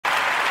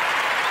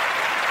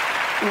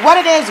What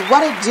it is,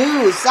 what it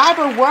do,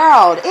 cyber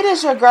world. It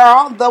is your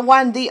girl, the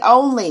one, the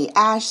only,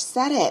 Ash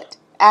Said It.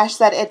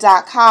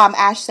 AshSaidIt.com,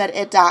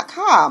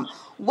 AshSaidIt.com.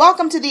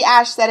 Welcome to the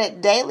Ash Said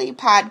It Daily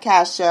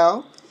Podcast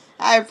Show.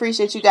 I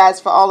appreciate you guys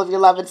for all of your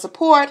love and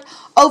support.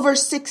 Over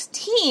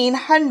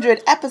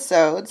 1,600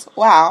 episodes.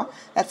 Wow,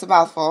 that's a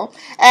mouthful.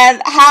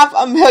 And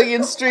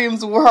 500,000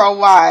 streams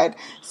worldwide.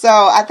 So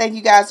I thank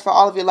you guys for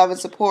all of your love and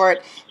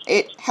support.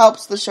 It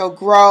helps the show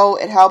grow.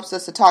 It helps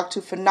us to talk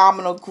to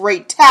phenomenal,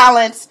 great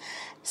talents,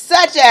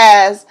 such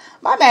as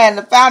my man,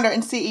 the founder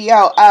and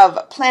CEO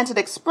of Planted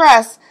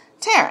Express,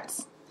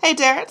 Terrence. Hey,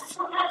 Terrence.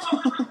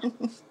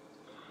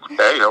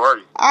 Hey, how are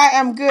you? I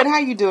am good. How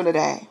you doing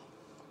today?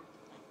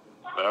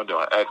 I'm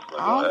doing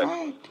excellent. All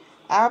right.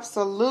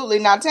 Absolutely.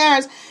 Now,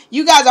 Terrence,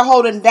 you guys are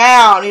holding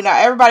down. You know,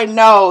 everybody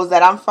knows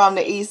that I'm from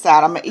the east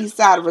side. I'm an east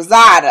side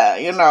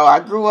resider. You know, I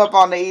grew up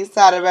on the east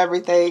side of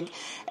everything.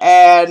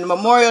 And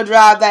Memorial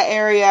Drive, that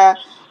area,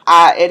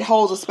 it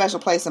holds a special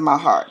place in my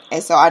heart.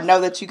 And so I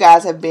know that you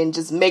guys have been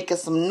just making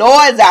some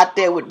noise out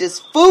there with this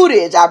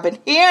footage I've been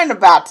hearing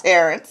about,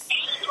 Terrence.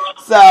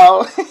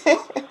 So,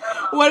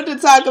 wanted to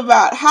talk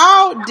about,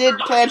 how did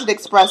Planted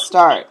Express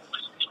start?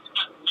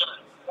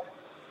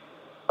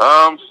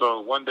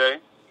 So one day,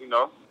 you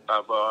know,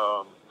 I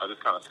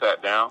just kind of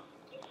sat down.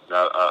 And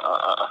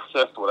I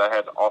assessed what I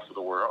had to offer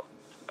the world,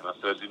 and I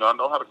said, you know, I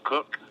know how to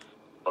cook,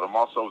 but I'm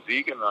also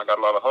vegan, and I got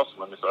a lot of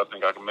hustle in me, so I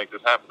think I can make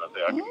this happen. I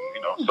think I can,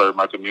 you know, serve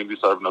my community,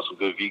 serving us some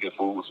good vegan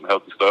food with some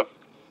healthy stuff,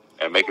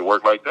 and make it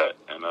work like that.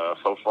 And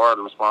so far,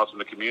 the response from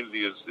the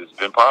community has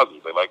been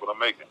positive. They like what I'm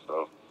making,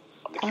 so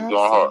I'm gonna keep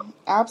going hard.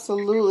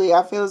 Absolutely.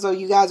 I feel as though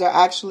you guys are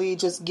actually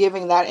just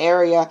giving that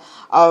area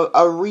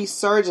a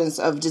resurgence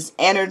of just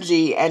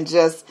energy and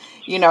just,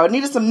 you know, it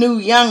needed some new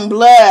young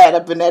blood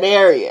up in that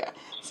area.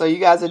 So you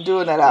guys are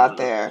doing that out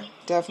there.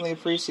 Definitely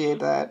appreciate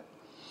that.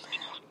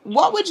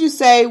 What would you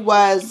say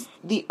was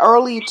the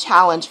early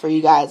challenge for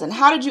you guys, and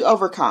how did you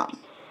overcome?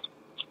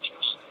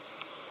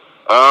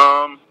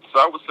 So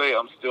I would say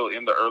I'm still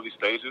in the early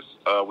stages.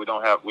 We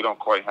don't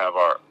quite have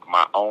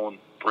my own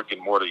brick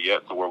and mortar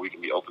yet to where we can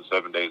be open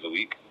 7 days a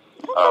week.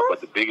 But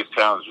the biggest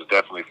challenge was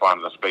definitely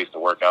finding a space to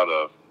work out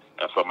of.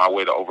 And so my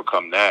way to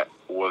overcome that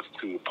was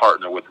to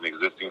partner with an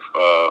existing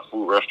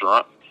food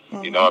restaurant.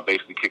 Mm-hmm. You know, I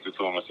basically kicked it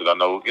to them and said, I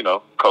know, you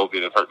know,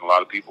 COVID is hurting a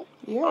lot of people.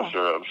 Yeah.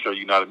 I'm sure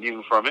you're not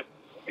immune from it.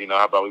 You know,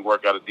 how about we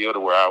work out a deal to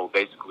where I will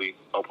basically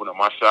open up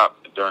my shop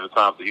during the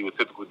times that he would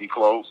typically be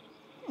closed.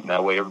 And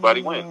that way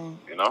everybody wins,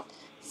 you know?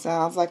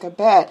 Sounds like a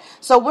bet.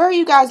 So where are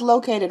you guys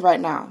located right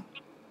now?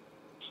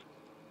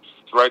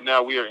 Right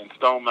now we are in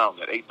Stone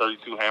Mountain at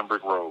 832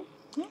 Hambrick Road.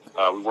 Okay.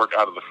 We work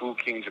out of the Food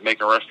King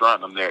Jamaican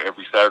restaurant, and I'm there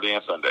every Saturday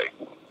and Sunday.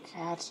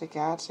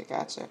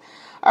 Gotcha.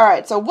 All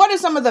right, so what are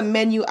some of the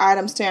menu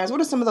items, Terrence? What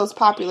are some of those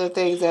popular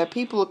things that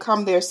people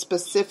come there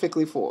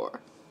specifically for?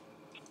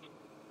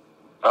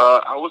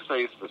 I would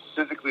say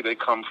specifically they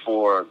come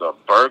for the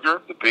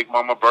burger, the Big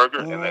Mama burger,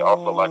 and they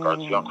also like our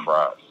junk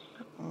fries.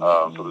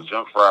 So the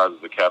junk fries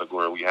is the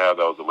category we have.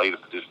 That was the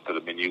latest addition to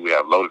the menu. We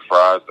have loaded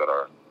fries that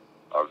are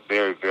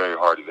very, very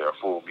hearty. They're a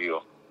full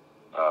meal.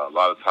 A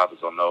lot of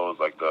toppings on those,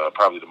 like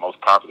probably the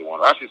most popular one.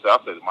 I'll say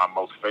my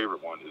most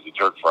favorite one is the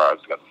jerk fries.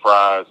 It's got the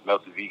fries,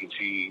 melted vegan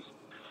cheese,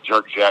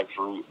 jerk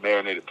jackfruit,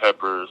 marinated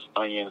peppers,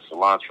 onions,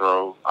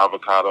 cilantro,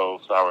 avocado,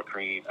 sour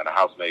cream, and a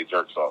house-made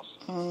jerk sauce.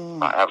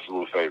 My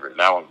absolute favorite.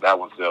 That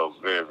one sells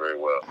very, very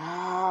well.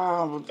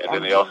 And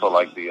then they also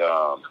like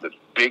the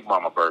Big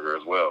Mama burger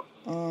as well.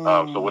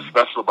 So what's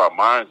special about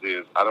mine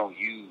is I don't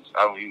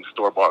use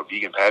store-bought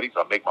vegan patties.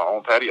 I make my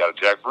own patty out of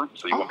jackfruit,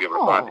 so you won't be able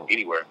to find it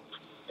anywhere.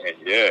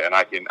 And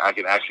I can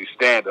actually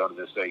stand on it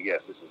and say,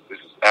 yes, this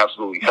is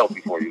absolutely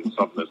healthy for you. It's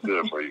something that's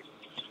good for you.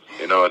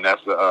 You know, and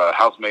that's the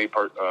house-made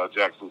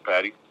jackfruit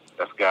patty.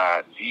 That's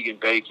got vegan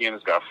bacon.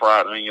 It's got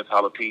fried onions,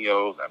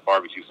 jalapenos, and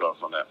barbecue sauce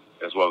on that,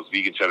 as well as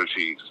vegan cheddar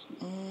cheese.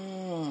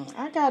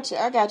 I got you.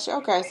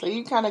 Okay, so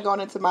you kind of going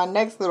into my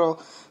next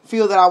little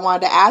field that I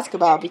wanted to ask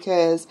about,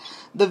 because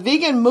the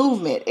vegan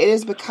movement, it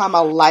has become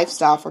a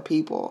lifestyle for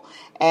people.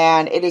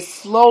 And it is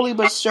slowly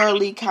but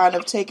surely kind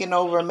of taking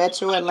over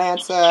Metro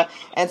Atlanta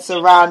and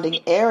surrounding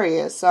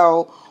areas.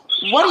 So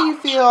what do you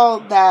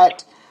feel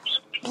that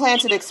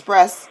Planted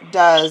Express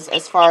does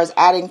as far as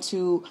adding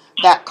to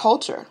that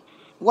culture?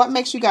 What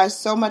makes you guys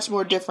so much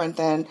more different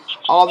than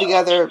all the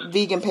other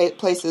vegan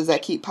places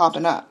that keep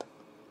popping up?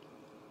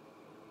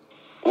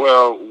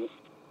 Well,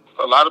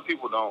 a lot of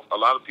people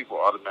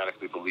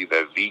automatically believe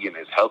that vegan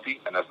is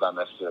healthy, and that's not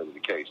necessarily the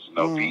case. You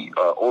know,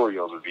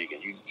 Oreos are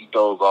vegan. You eat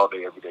those all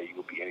day, every day, you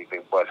will be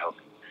anything but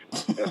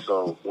healthy. And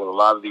so with a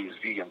lot of these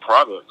vegan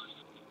products,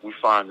 we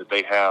find that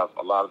they have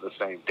a lot of the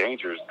same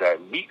dangers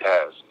that meat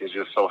has. It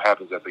just so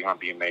happens that they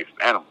aren't being made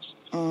from animals.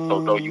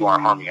 So though you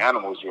aren't harming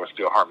animals, you are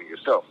still harming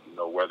yourself. You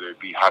know, whether it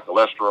be high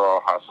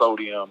cholesterol, high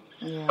sodium,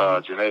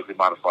 genetically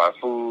modified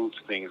foods,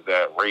 things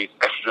that raise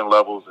estrogen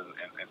levels and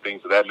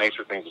things of that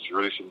nature, things that you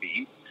really shouldn't be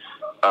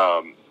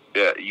eating.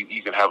 You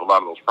even have a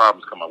lot of those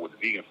problems come up with the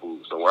vegan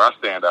food. So where I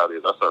stand out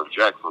is I serve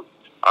jackfruit.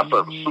 I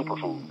serve a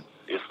superfood.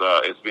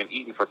 It's been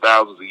eaten for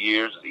thousands of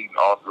years. It's eaten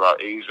all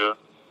throughout Asia.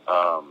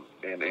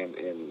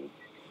 and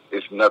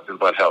it's nothing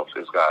but health.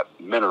 It's got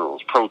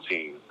minerals,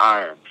 protein,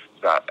 iron.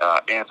 It's got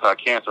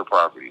anti-cancer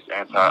properties,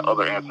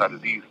 other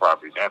anti-disease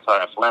properties,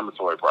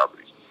 anti-inflammatory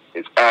properties.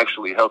 It's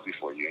actually healthy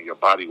for you, and your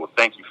body will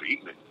thank you for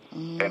eating it.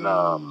 And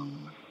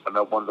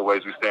another one of the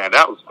ways we stand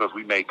out is because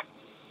we make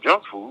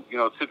junk food,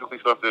 typically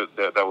stuff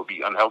that would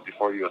be unhealthy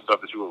for you or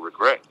stuff that you would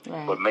regret,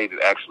 but made it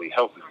actually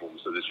healthy for you.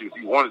 So that if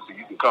you wanted to,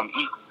 you can come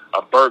eat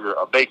a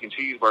bacon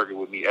cheeseburger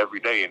with me every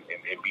day and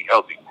be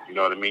healthy. You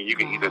know what I mean? You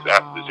can eat this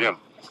after the gym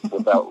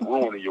without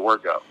ruining your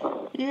workout.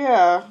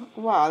 Yeah.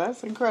 Wow,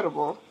 that's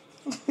incredible.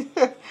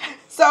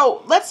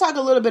 So let's talk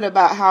a little bit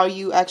about how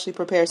you actually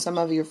prepare some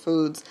of your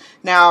foods.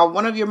 Now,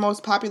 one of your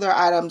most popular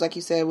items, like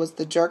you said, was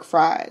the jerk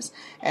fries.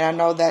 And I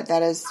know that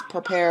is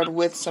prepared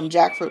with some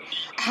jackfruit.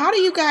 How do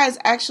you guys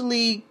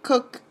actually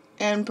cook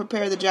and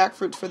prepare the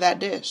jackfruit for that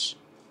dish?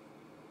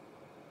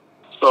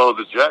 So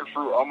the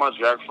jackfruit, all my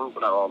jackfruit,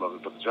 but not all of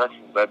it, but the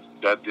jackfruit,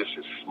 that dish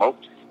is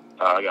smoked.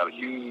 I got a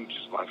huge,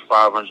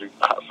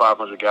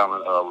 500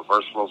 gallon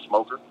reverse flow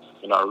smoker.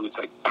 I really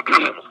take, I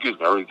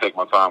really take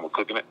my time with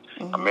cooking it.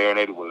 I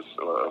marinate it with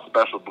a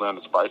special blend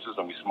of spices,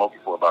 and we smoke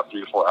it for about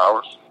 3 to 4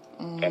 hours.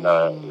 And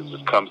it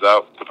just comes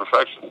out to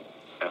perfection.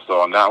 And so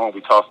on that one,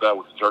 we toss that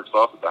with the jerk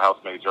sauce, with the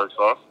house-made jerk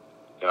sauce.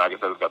 And like I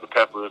said, it's got the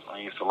peppers,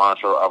 onions,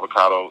 cilantro,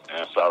 avocado,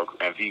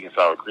 and vegan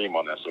sour cream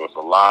on that. So it's a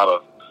lot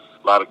of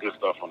good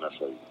stuff on that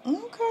flavor. Okay,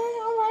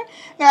 all right.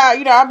 Now,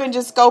 I've been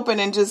just scoping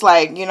and just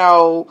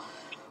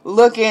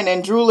looking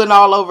and drooling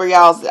all over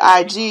y'all's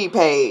IG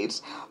page.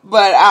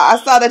 But I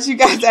saw that you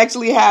guys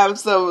actually have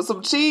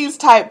some cheese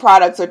type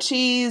products or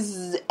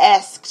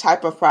cheese-esque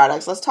type of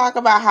products. Let's talk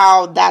about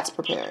how that's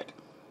prepared.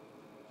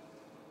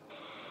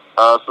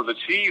 So the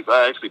cheese,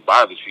 I actually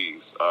buy the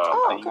cheese.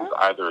 I use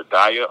either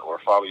Daya or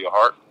Follow Your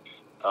Heart.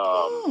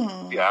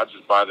 Yeah, I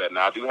just buy that.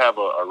 Now, I do have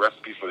a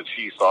recipe for the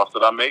cheese sauce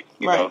that I make.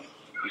 You know,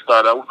 you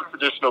start out with the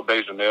traditional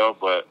bechamel,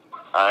 but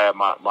I add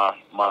my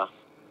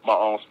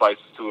own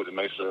spices to it to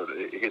make sure that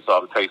it hits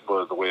all the taste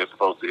buds the way it's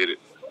supposed to hit it,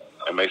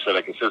 and make sure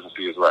that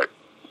consistency is right.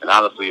 And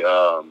honestly,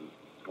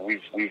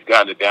 we've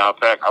gotten it down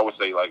pat. I would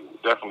say,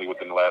 definitely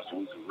within the last 2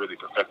 weeks, we really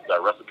perfected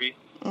that recipe,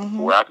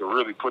 where I could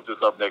really put this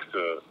up next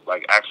to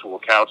actual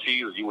cow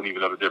cheese, and you wouldn't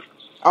even know the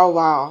difference. Oh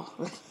wow,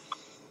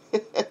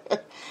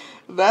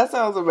 that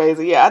sounds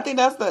amazing. Yeah, I think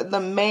that's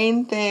the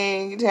main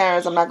thing,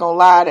 Terrence. I'm not gonna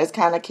lie, that's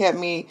kind of kept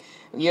me,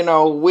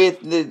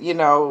 with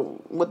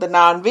the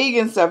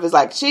non-vegan stuff is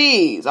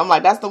cheese. I'm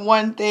that's the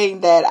one thing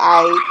that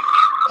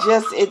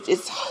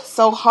it's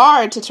so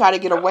hard to try to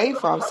get away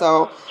from.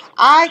 So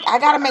I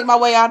got to make my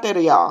way out there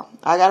to y'all.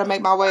 I got to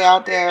make my way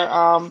out there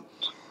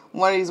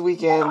one of these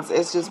weekends.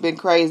 It's just been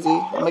crazy.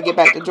 I'm going to get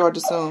back to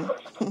Georgia soon.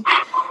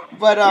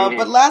 But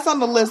last on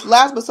the list,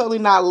 last but certainly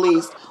not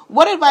least,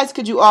 what advice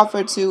could you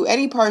offer to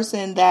any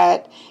person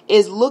that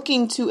is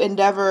looking to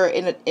endeavor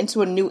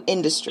into a new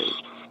industry?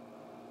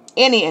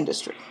 Any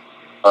industry.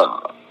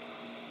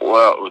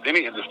 Well, with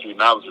any industry,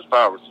 knowledge is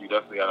power. So you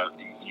definitely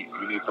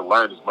you need to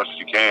learn as much as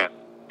you can,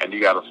 and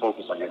you got to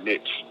focus on your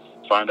niche.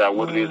 Find out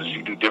what it is that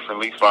you do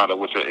differently. Find out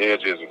what your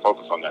edge is, and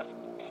focus on that.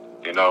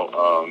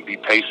 Be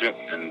patient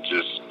and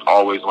just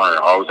always learn.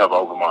 Always have an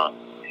open mind.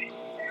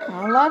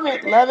 I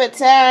love it,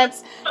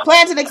 Terrence.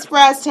 Planted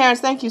Express,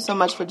 Terrence. Thank you so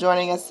much for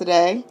joining us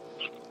today.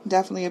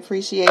 Definitely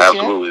appreciate you.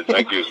 Absolutely,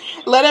 thank you.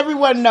 Let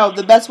everyone know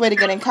the best way to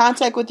get in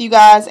contact with you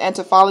guys and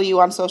to follow you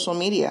on social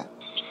media.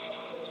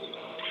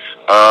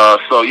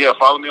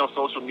 Follow me on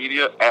social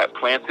media at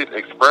Planted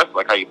Express,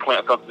 like how you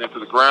plant something into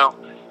the ground.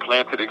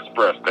 Planted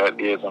Express.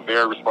 I'm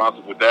very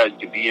responsive with that.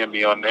 You can DM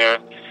me on there.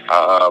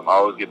 I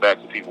always get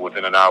back to people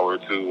within an hour or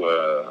two.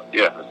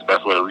 It's the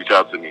best way to reach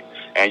out to me.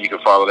 And you can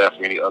follow that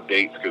for any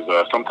updates, because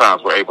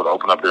sometimes we're able to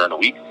open up during the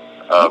week.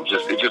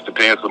 It just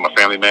depends. I'm a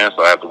family man,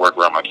 so I have to work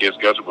around my kids'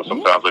 schedule. But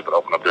sometimes I can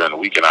open up during the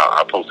week, and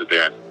I'll post it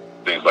there and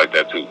things like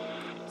that too.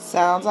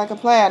 Sounds like a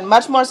plan.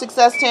 Much more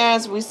success,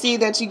 Terrence. We see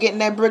that you're getting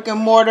that brick and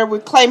mortar. We're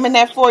claiming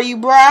that for you,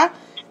 bruh.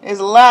 There's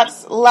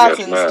lots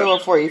in store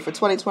for you for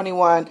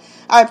 2021.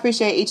 I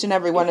appreciate each and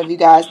every one of you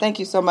guys. Thank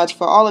you so much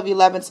for all of your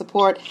love and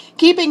support.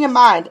 Keeping in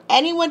mind,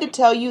 anyone to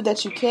tell you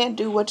that you can't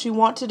do what you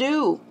want to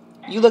do,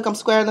 you look them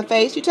square in the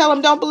face, you tell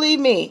them, don't believe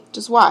me.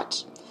 Just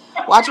watch.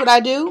 Watch what I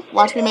do.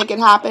 Watch me make it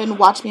happen.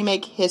 Watch me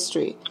make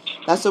history.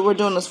 That's what we're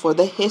doing this for,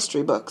 the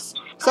history books.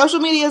 Social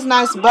media is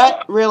nice,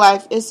 but real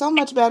life is so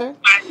much better.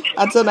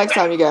 Until next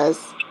time, you guys.